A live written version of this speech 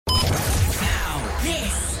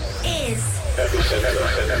is Epicenter.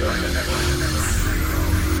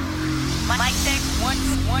 Mic check.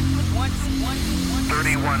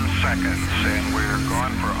 31 seconds, and we're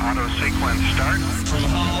gone for auto sequence start. From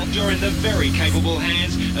Hard, you're in the very capable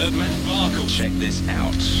hands of Matt Barkle. Check this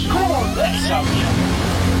out. Come on, let's go.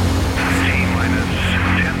 T-minus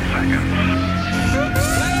 10 seconds.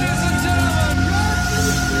 Ladies and gentlemen,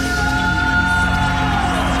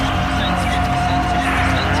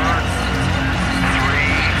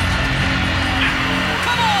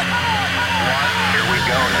 Here we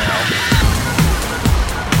go now.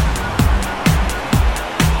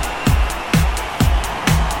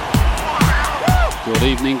 Good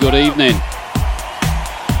evening, good evening.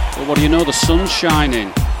 Well, what do you know? The sun's shining.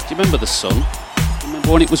 Do you remember the sun?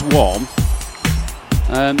 Remember when it was warm?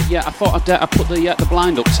 Yeah, I thought I'd put the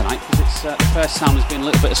blind up tonight because it's the first time there's been a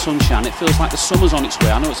little bit of sunshine. It feels like the summer's on its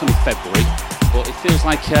way. I know it's only February, but it feels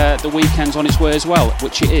like the weekend's on its way as well,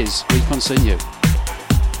 which it is. We continue.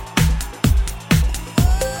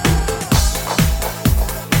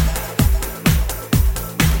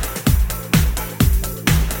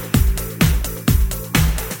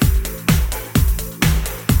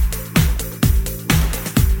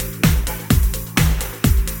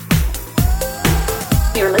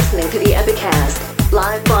 You're listening to the Epicast,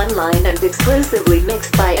 live online and exclusively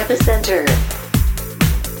mixed by Epicentre.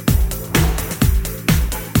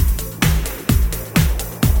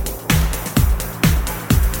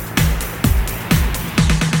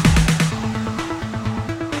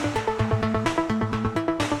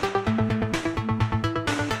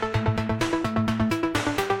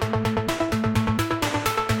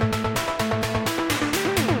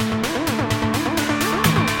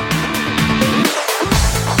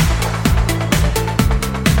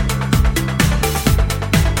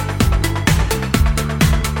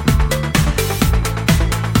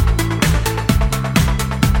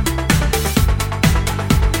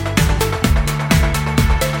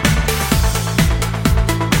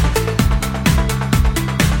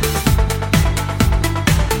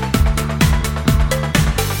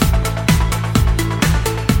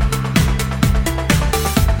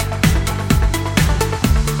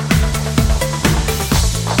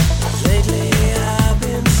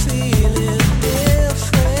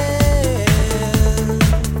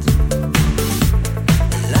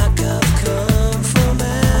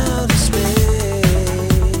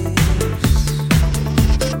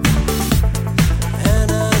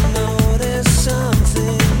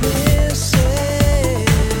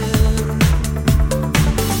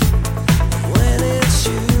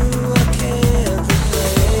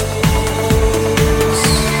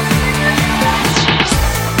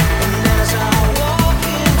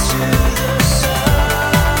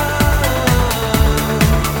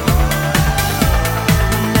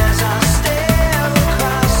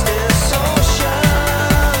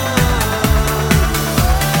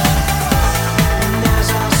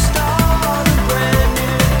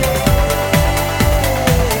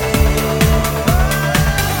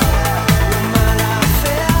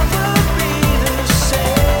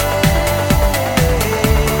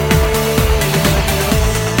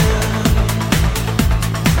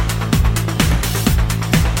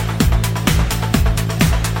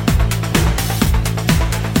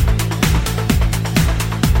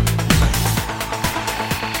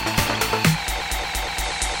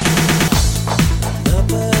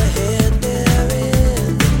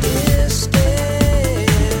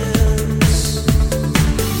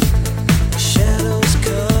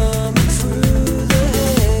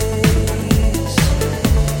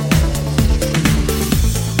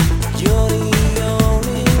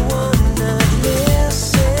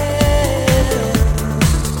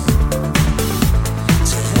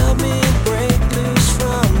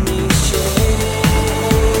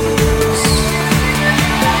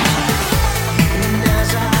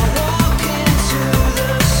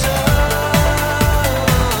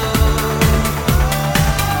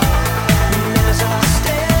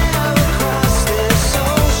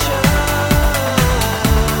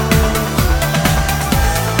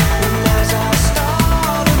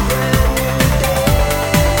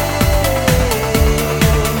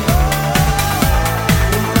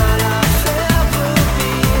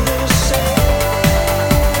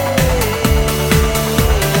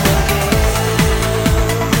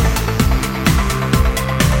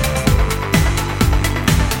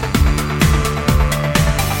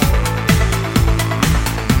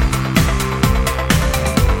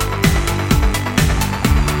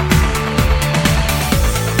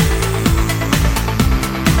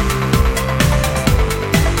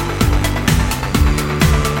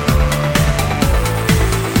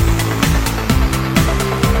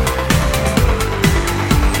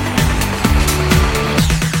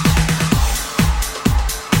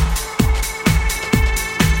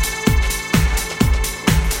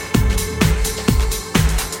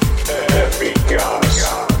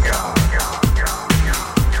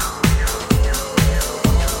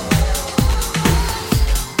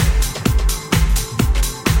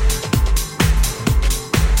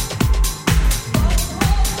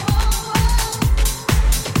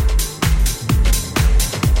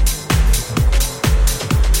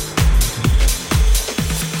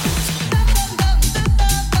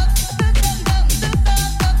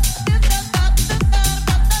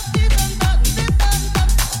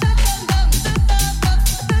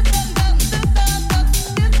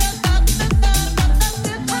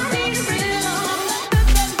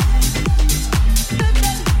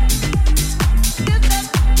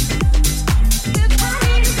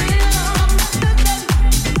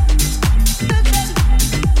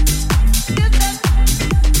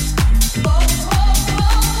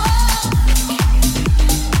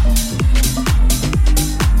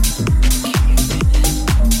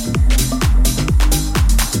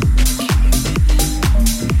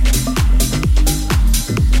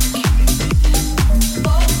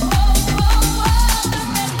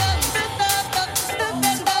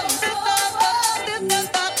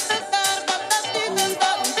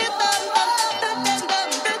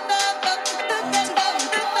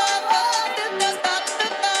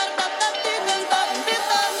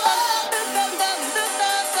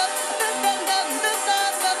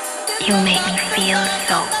 You make me feel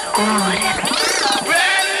so good.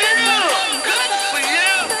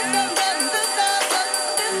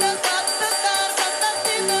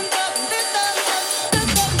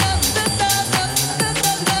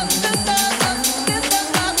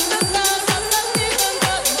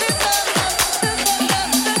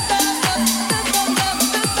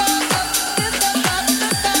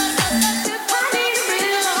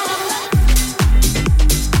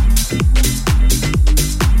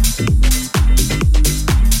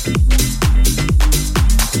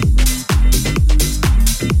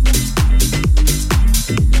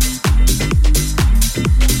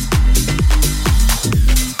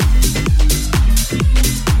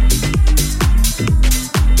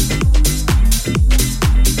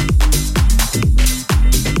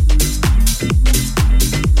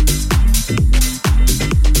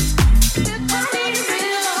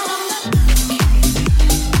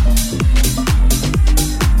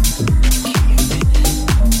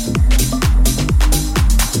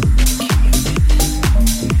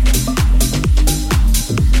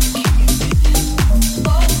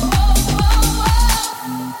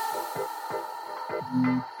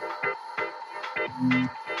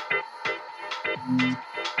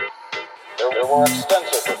 There were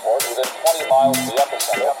extensive reports within 20 miles of the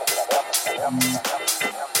epicenter.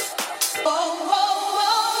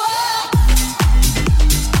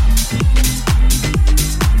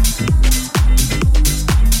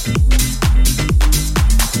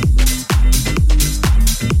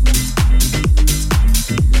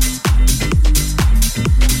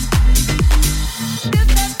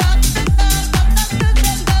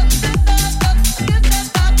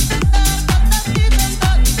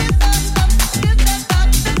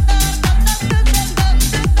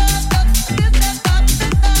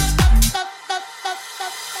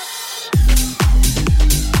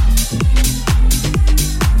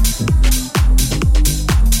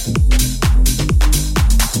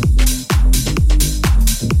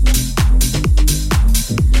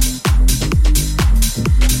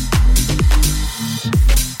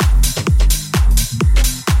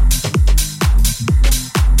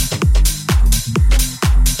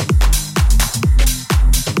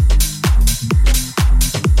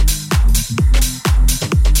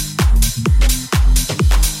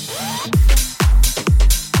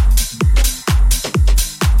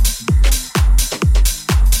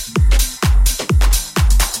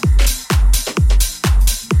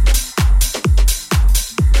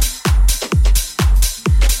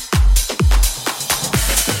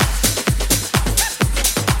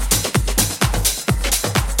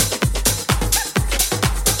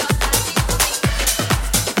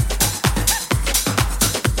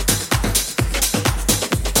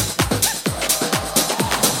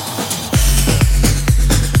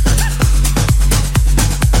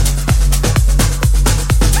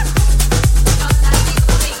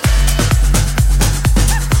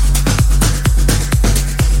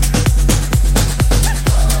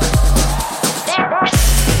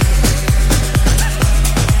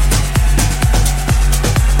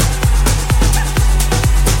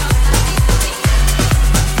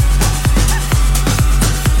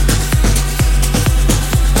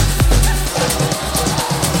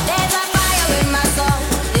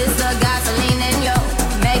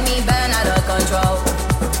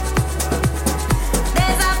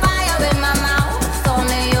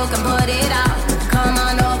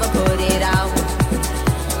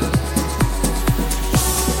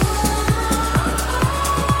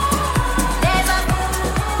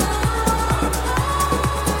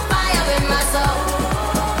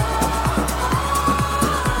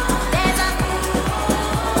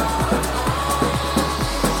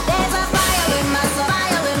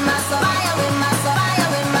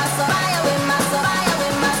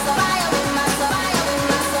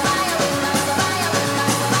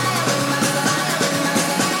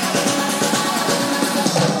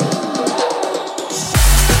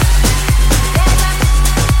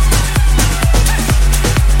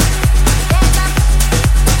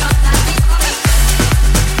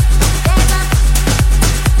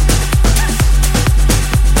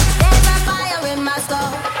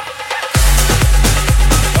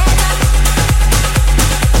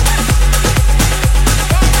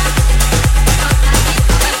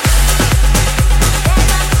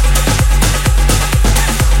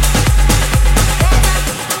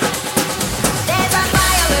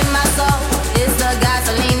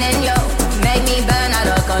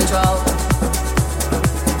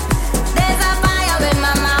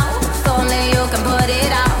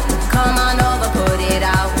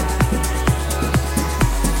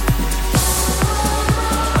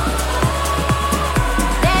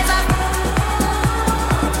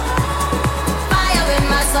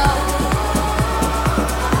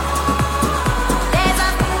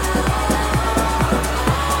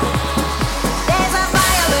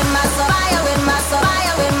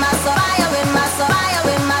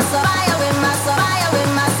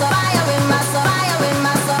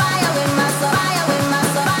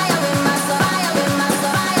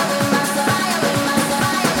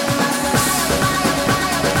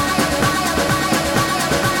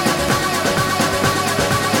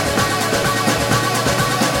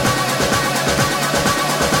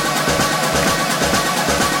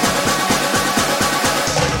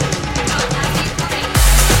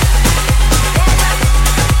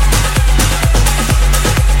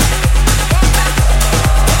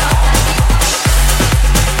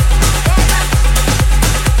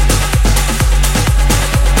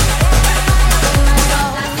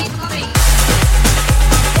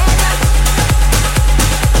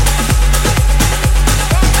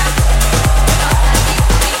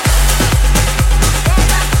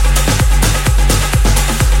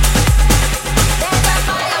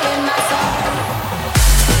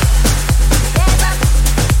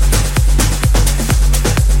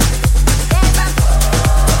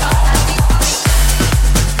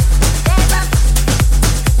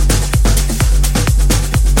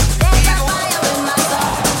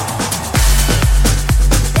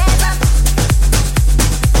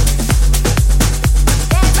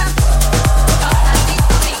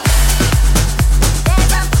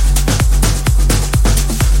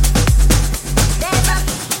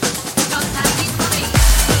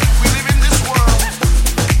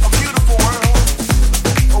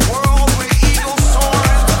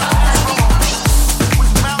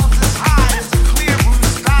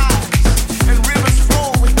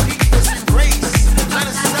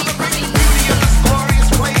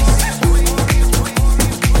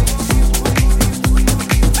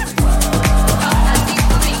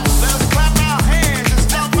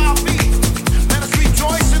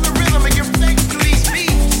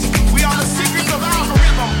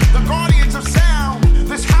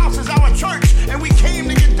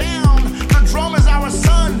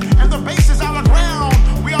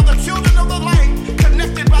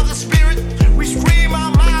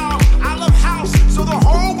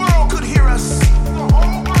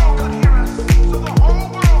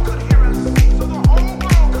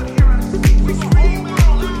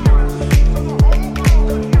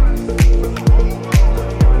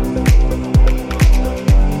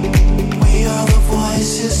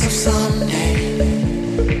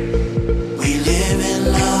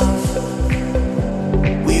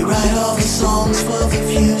 the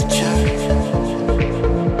future.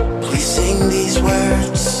 Please sing these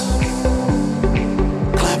words.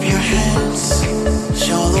 Clap your hands,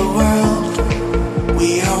 show the world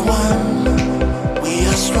we are one, we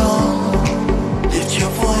are strong. Lift your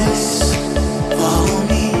voice, follow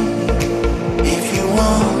me if you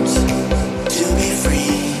want to be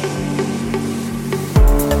free.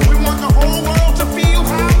 We want the whole world to feel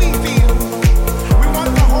how we feel. We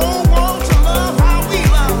want the whole world to love how we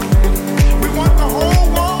love. We want the whole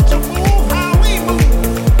world to move how we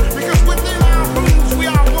move. Because within our grooves we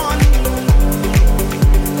are one.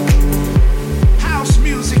 House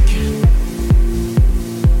music,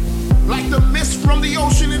 like the mist from the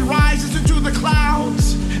ocean, it rises into the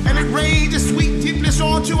clouds and it rains its sweet deepness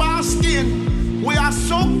onto our skin. We are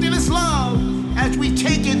soaked in its love as we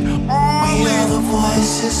take it all in. We are the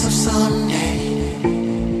voices of Sunday.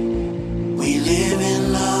 We live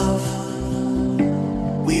in love.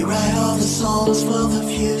 We write all the songs for the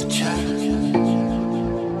future.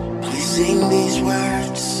 Please sing these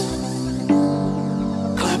words.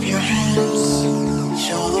 Clap your hands.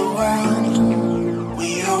 Show the world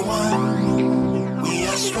we are one. We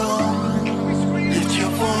are strong. Lift your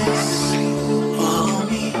voice. Follow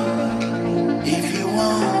me if you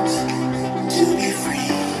want to be free.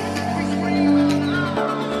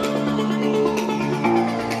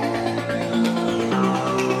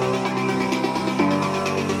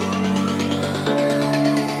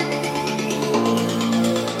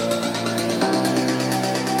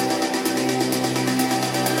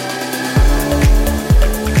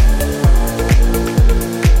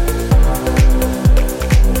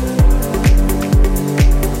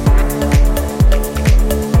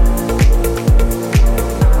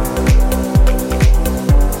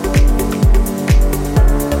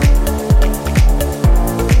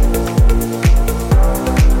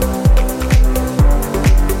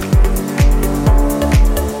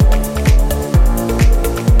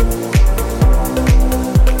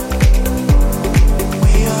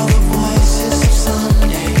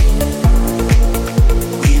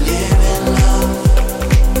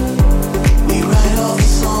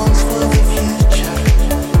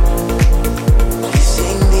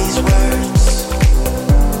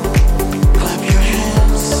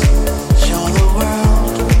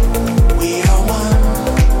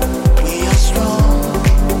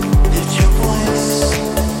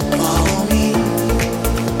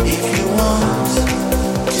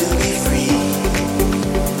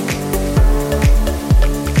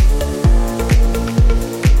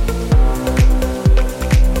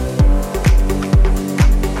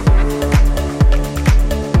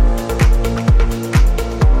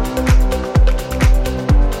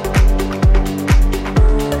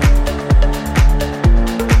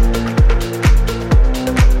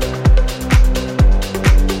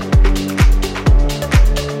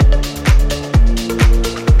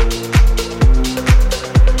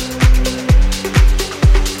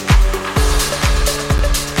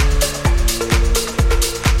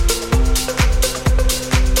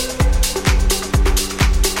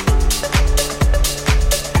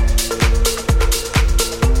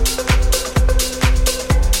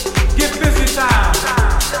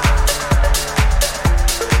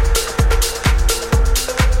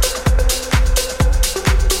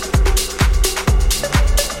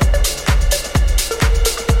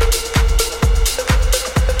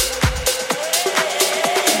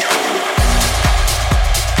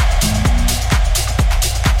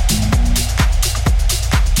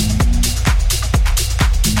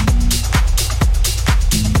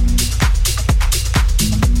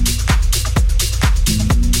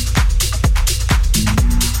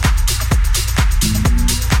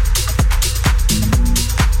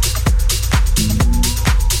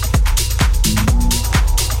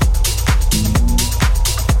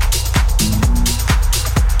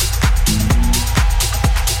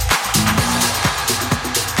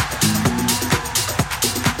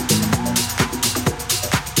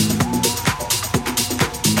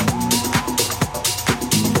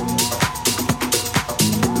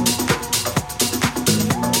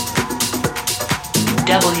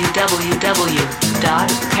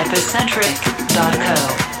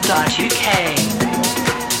 www.epicentric.co.uk.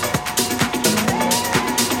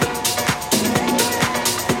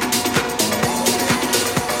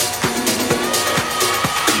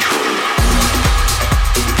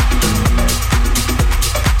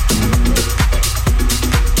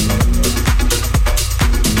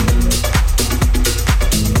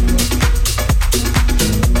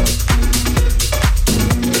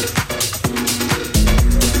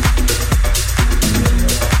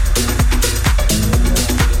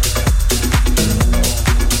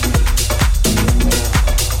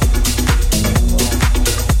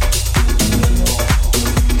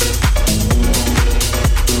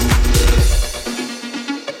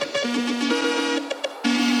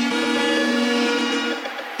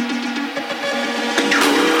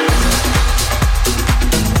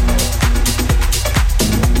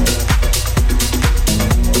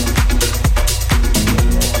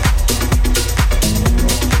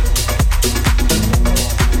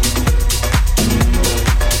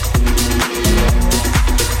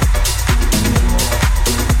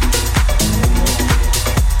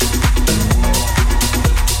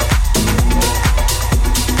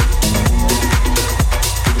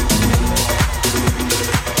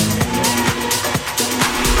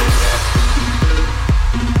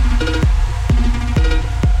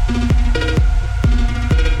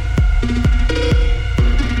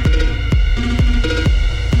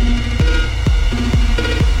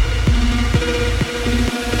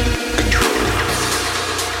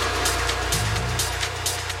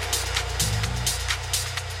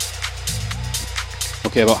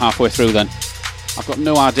 Okay, about halfway through then. I've got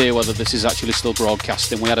no idea whether this is actually still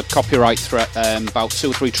broadcasting. We had a copyright threat about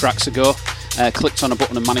 2 or 3 tracks ago. Clicked on a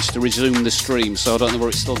button and managed to resume the stream, so I don't know whether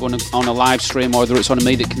it's still going on a live stream or whether it's on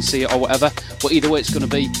me that can see it or whatever, but either way it's going to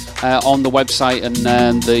be on the website, and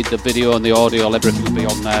the video and the audio, everything will be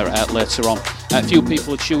on there later on. A few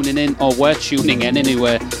people are tuning in, or were tuning in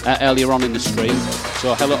anyway, earlier on in the stream,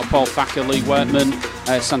 so hello to Paul Thacker, Lee Workman,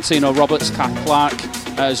 Santino Roberts, Kat Clark,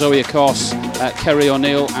 Zoe of course, Kerry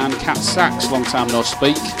O'Neill and Kat Sachs, long time no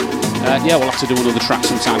speak. Yeah, we'll have to do another track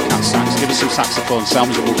sometime, Cat Sax. Give us some saxophone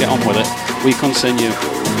sounds and we'll get on with it. We continue.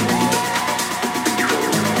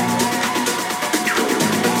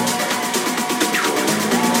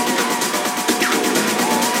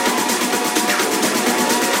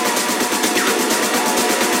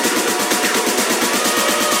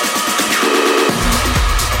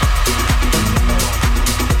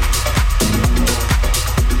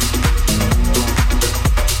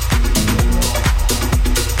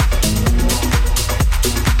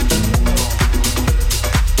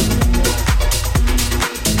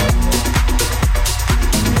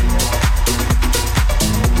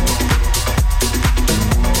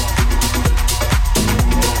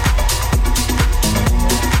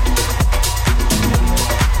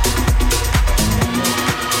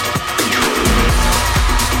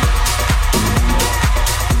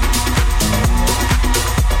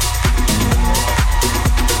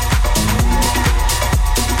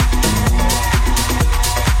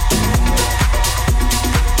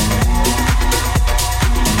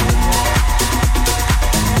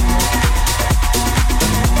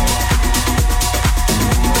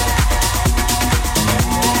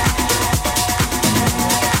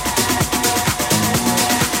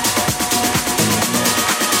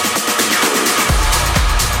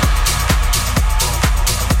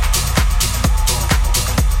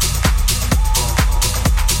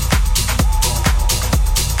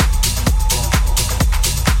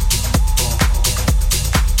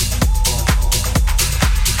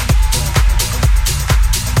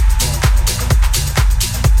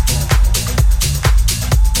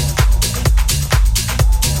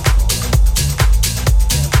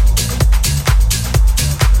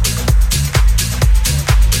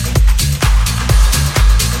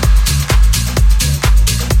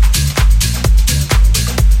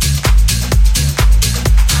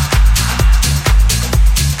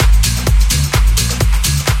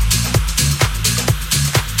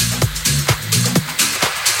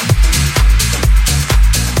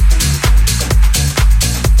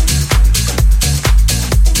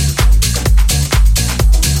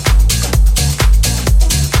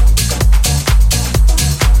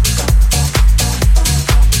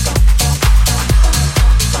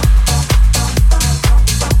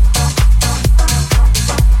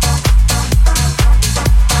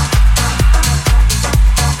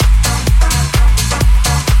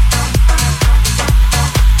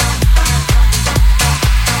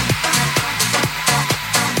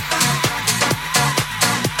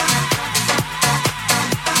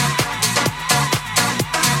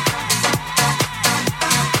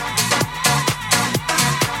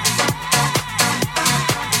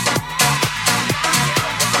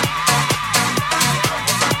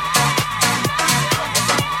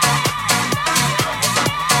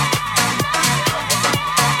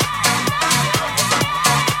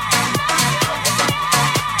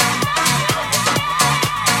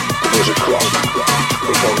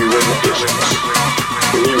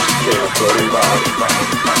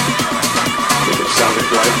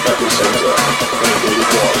 sounded like Epicenter, and indeed it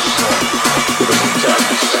was. It was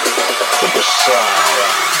intense, it was sad.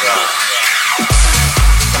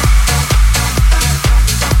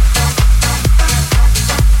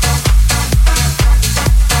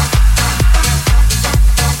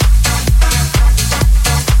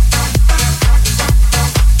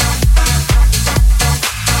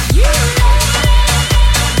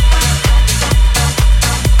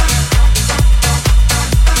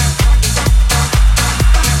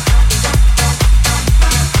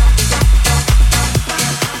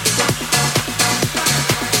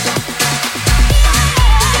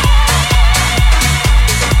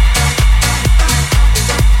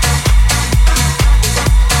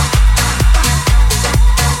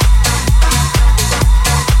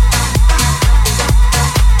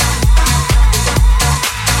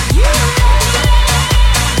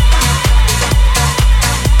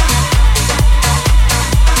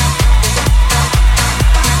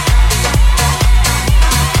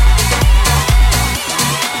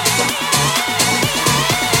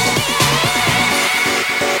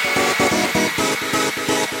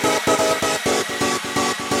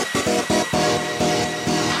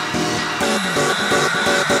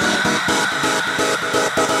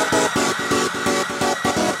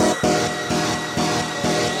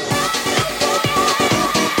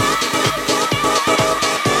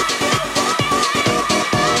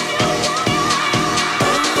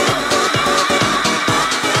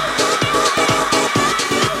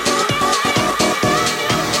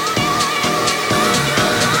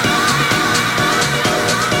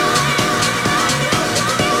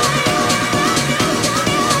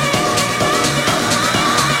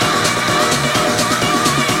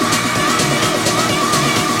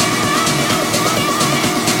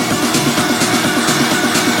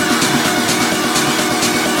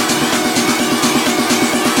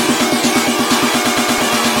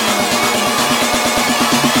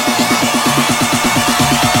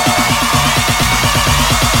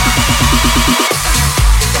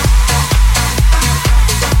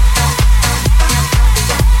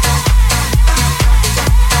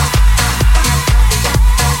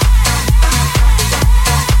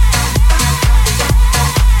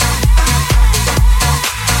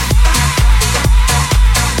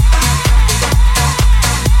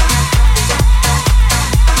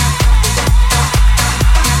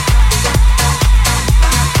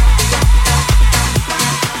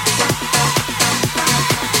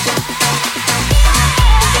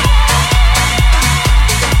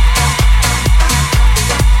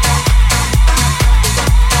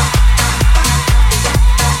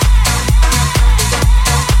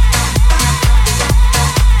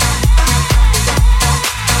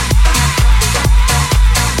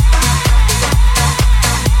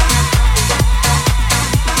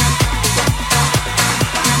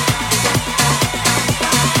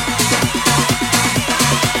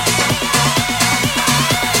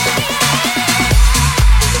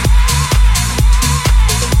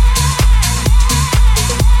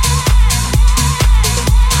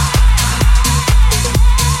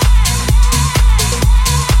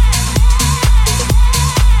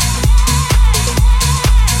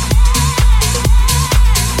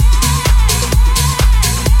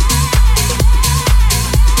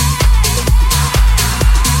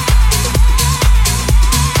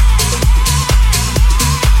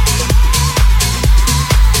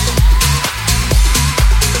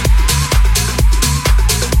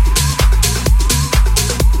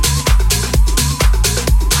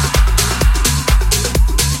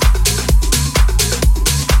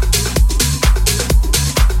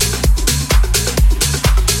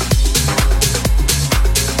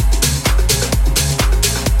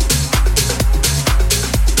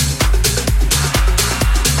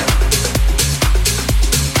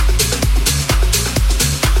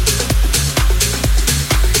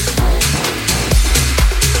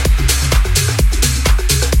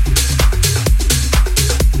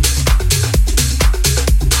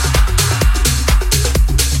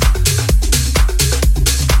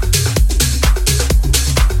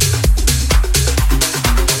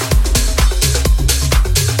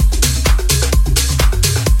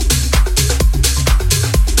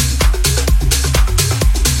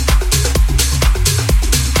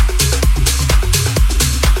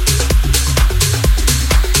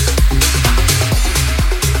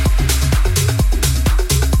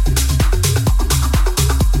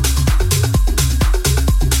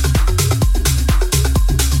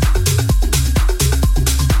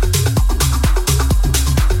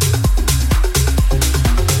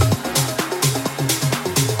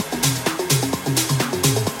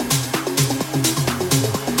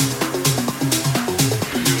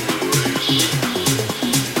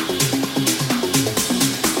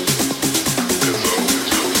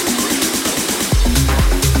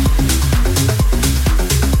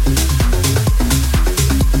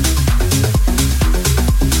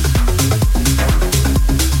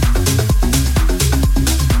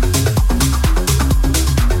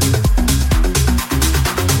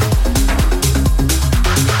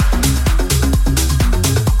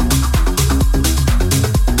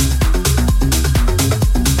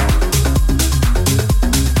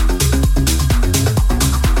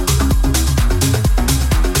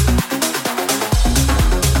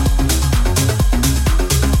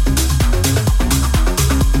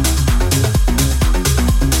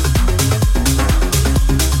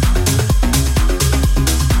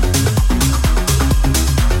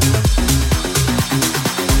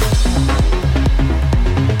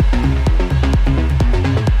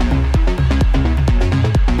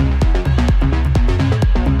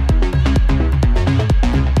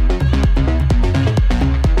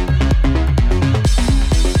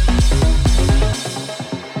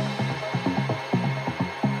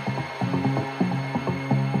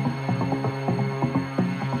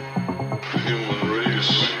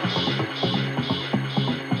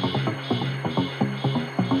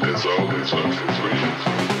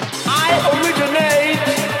 originate,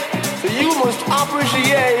 so you must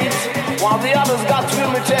appreciate while the others got to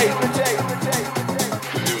imitate.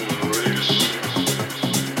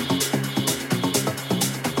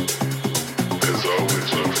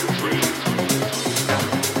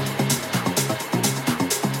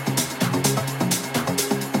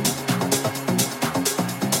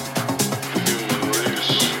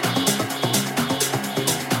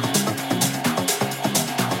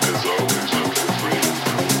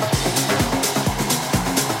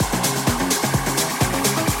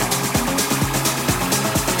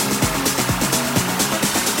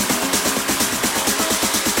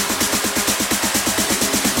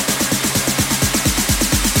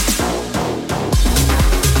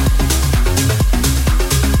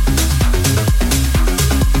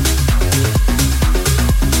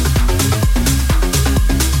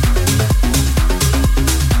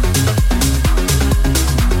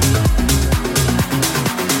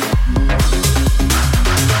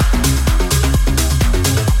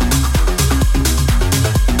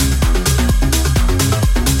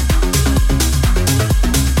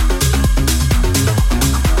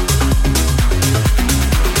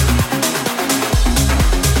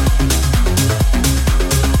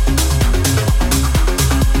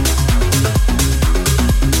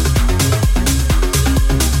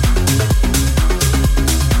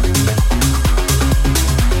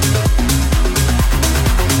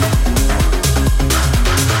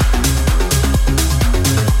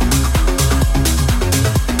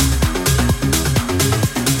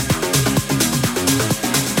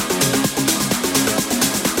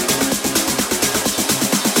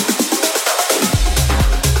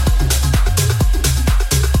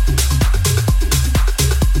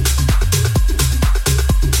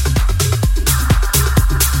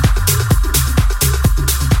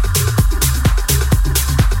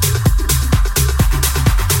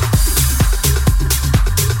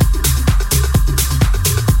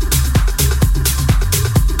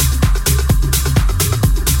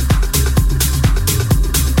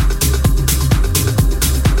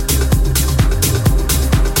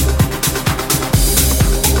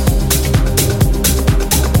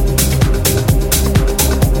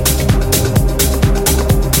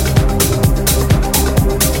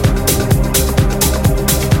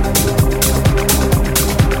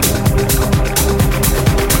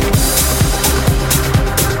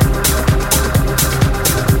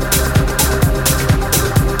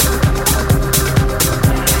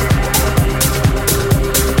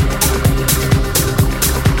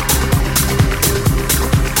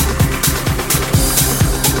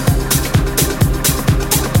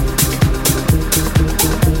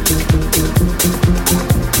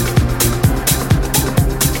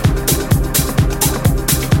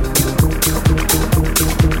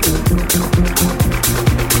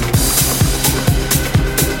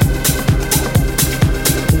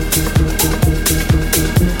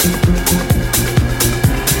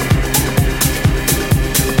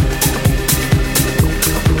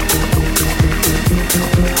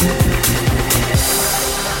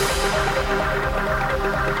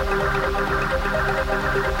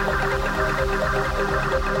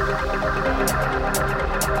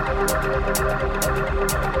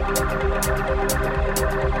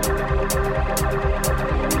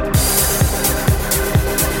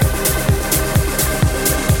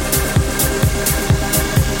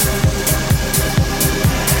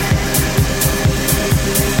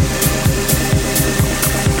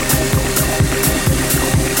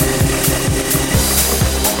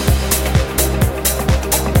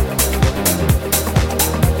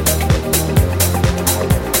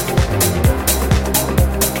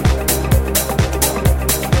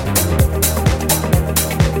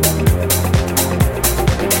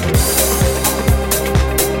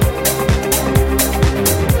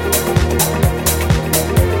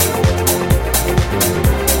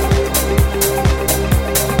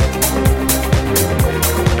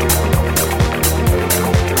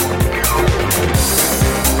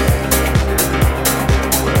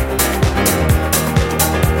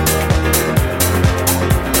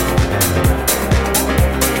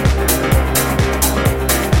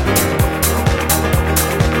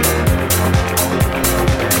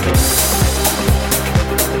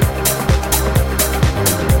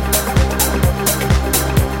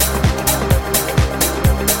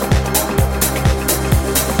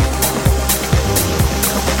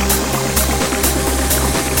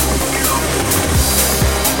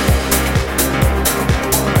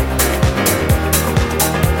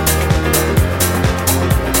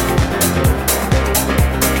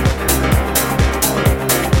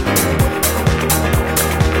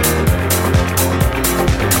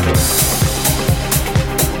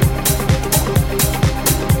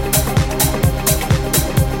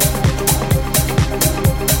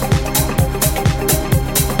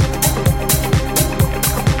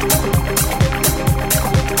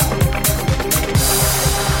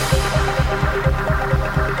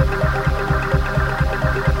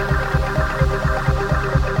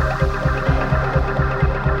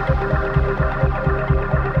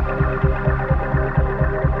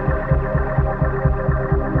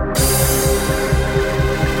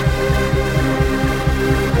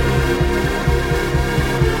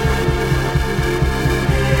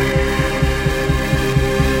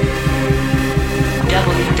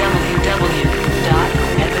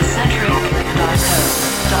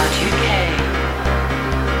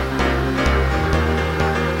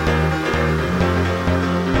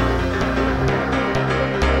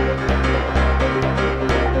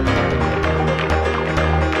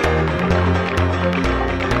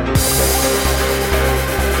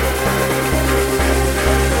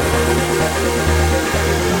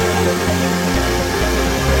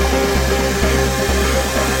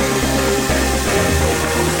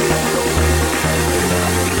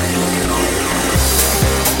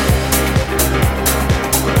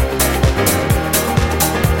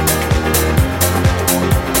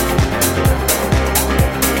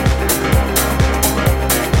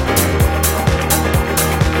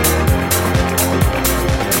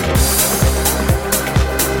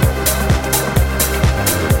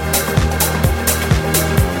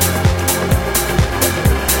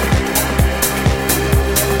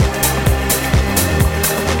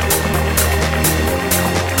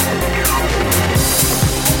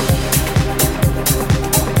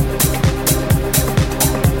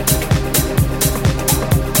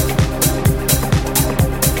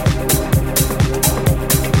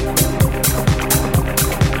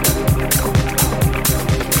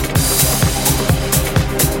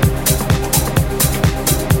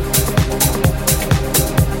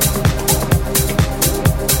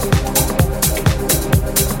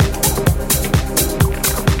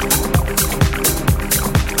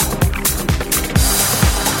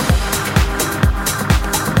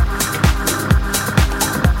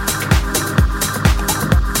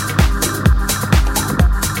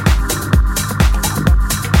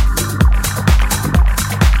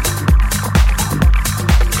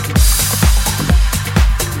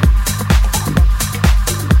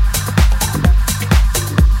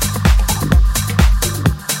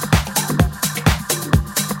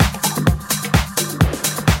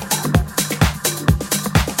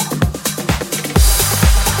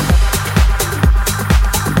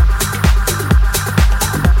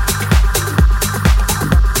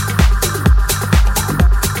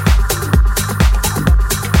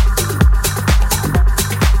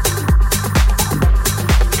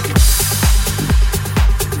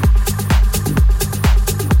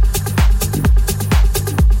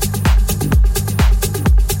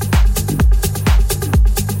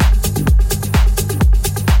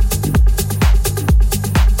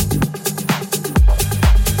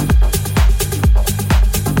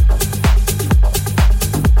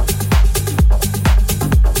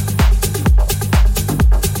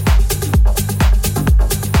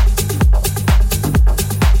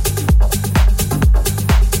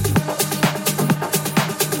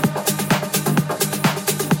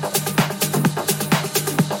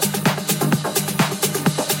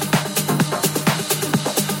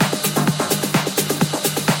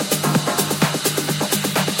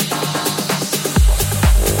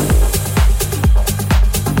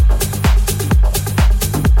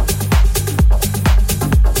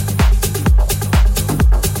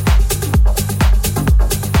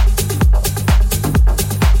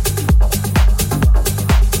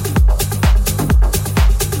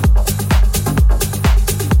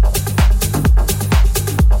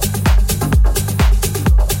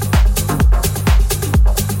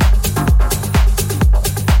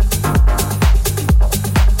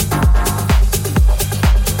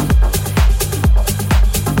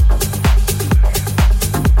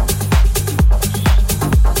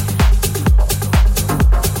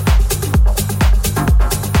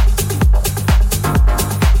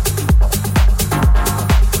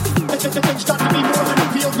 It's got to be more than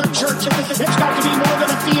a feel-good church. It's got to be more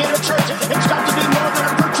than a theater church. It's got to be more than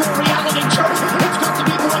a virtual reality church. It's got to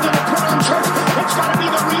be more than a put-on church. It's got to be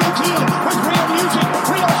the real deal with real music,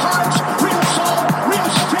 real hearts, real soul, real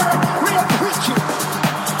spirit, real preaching.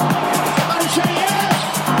 Somebody say yes.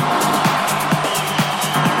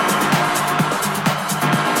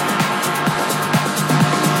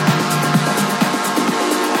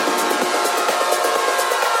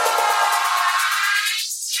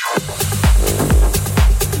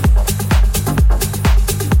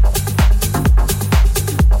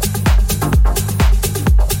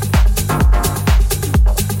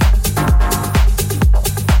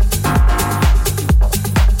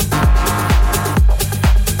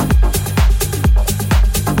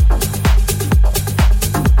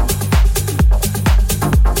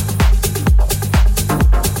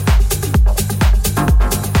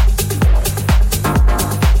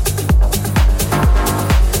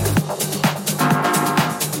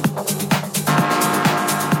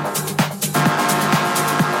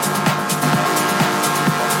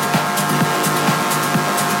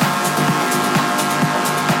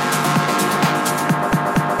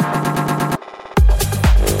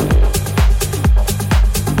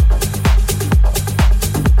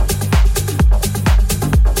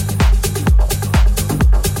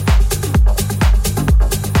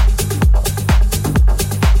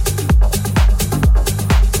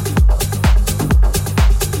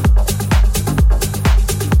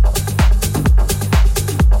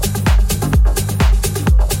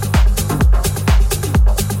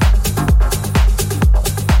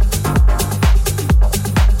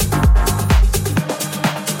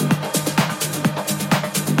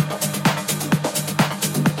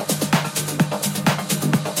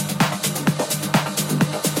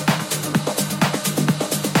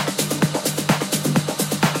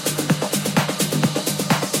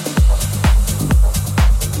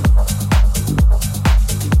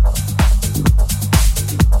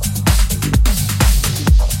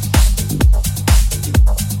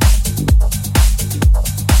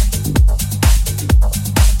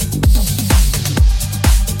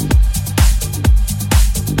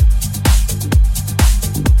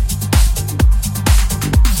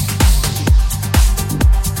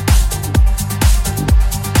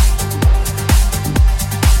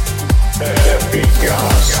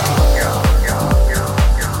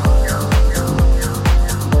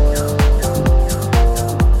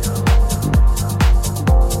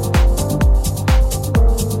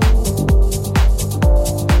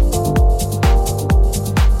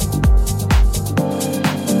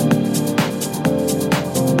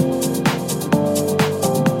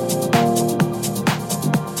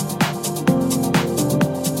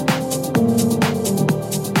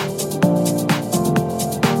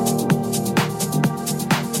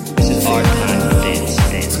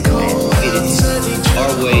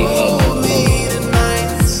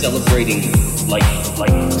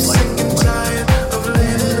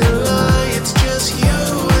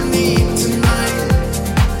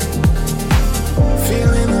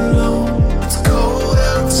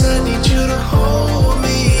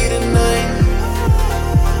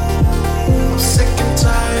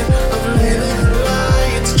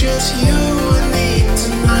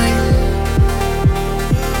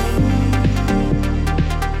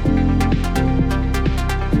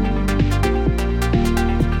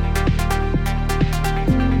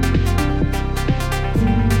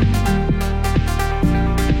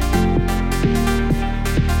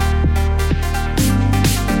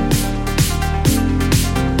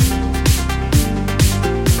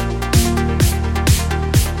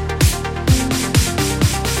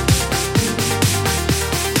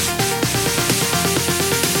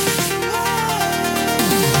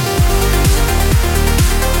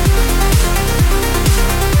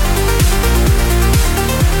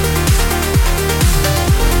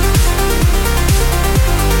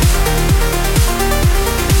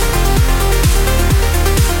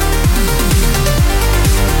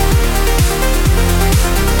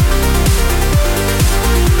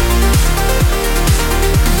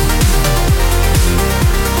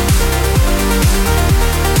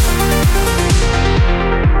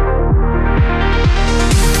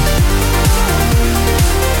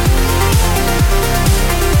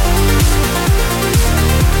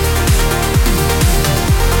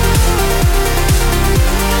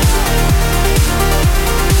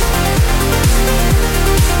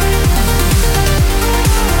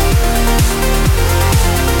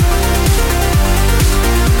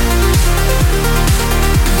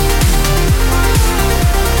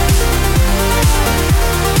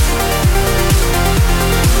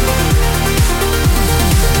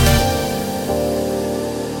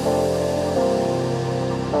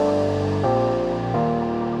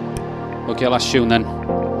 Okay, last tune then.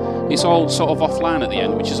 It's all sort of offline at the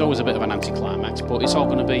end, which is always a bit of an anticlimax, but it's all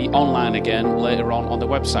going to be online again later on the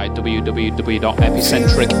website,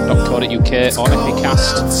 www.epicentric.co.uk or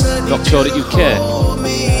epicast.co.uk.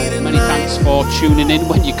 Many thanks for tuning in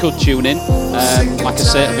when you could tune in. Like I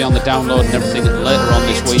say, it'll be on the download and everything later on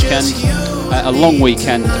this weekend. A long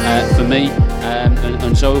weekend for me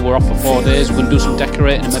and Zoe. We're off for 4 days. We're going to do some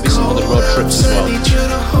decorating and maybe some other road trips as well.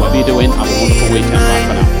 Whatever you're doing, have a wonderful weekend. Bye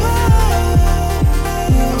for now.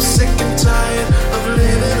 Sick and tired of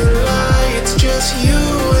living a lie. It's just you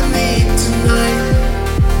and me tonight.